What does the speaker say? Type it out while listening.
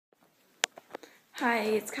Hi,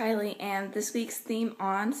 it's Kyley, and this week's theme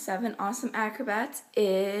on 7 Awesome Acrobats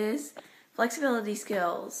is flexibility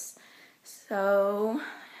skills. So,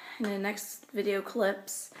 in the next video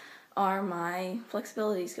clips are my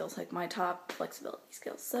flexibility skills, like my top flexibility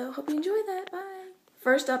skills. So, hope you enjoy that. Bye!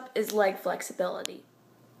 First up is leg flexibility.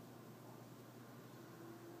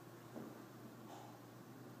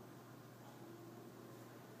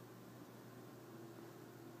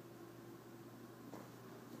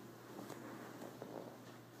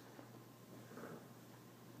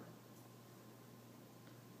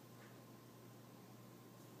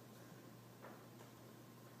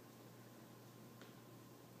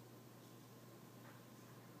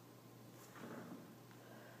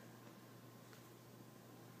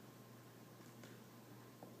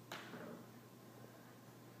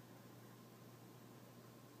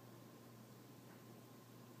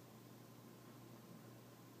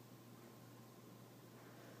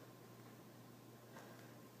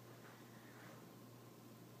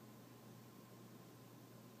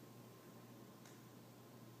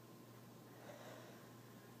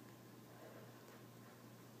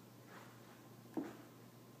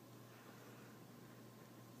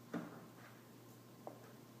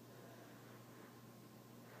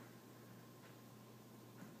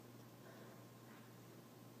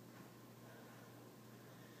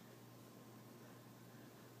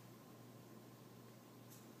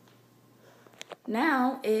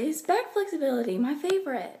 Now is back flexibility, my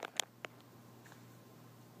favorite.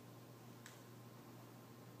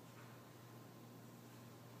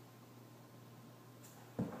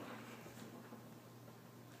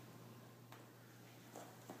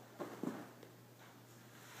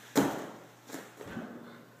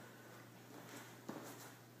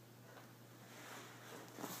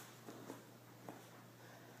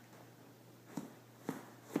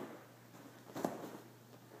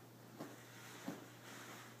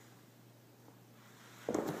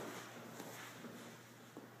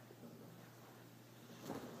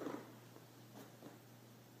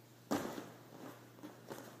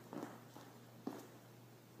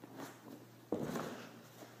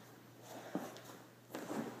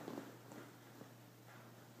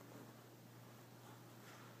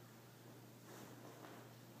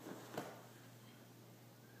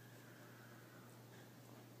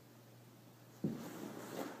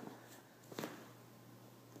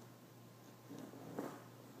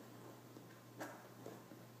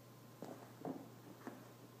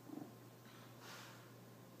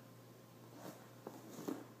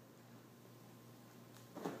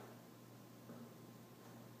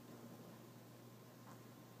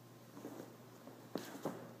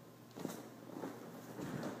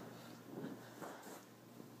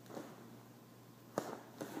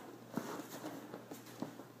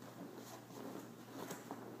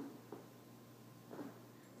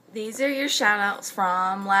 These are your shout-outs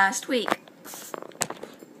from last week.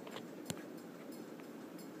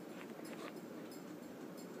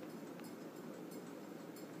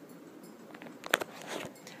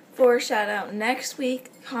 For a shout-out next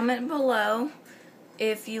week, comment below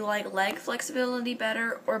if you like leg flexibility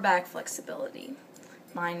better or back flexibility.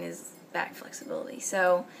 Mine is back flexibility.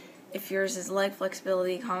 So if yours is leg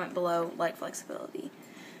flexibility, comment below leg flexibility.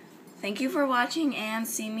 Thank you for watching, and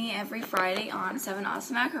see me every Friday on 7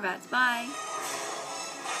 Awesome Acrobats. Bye!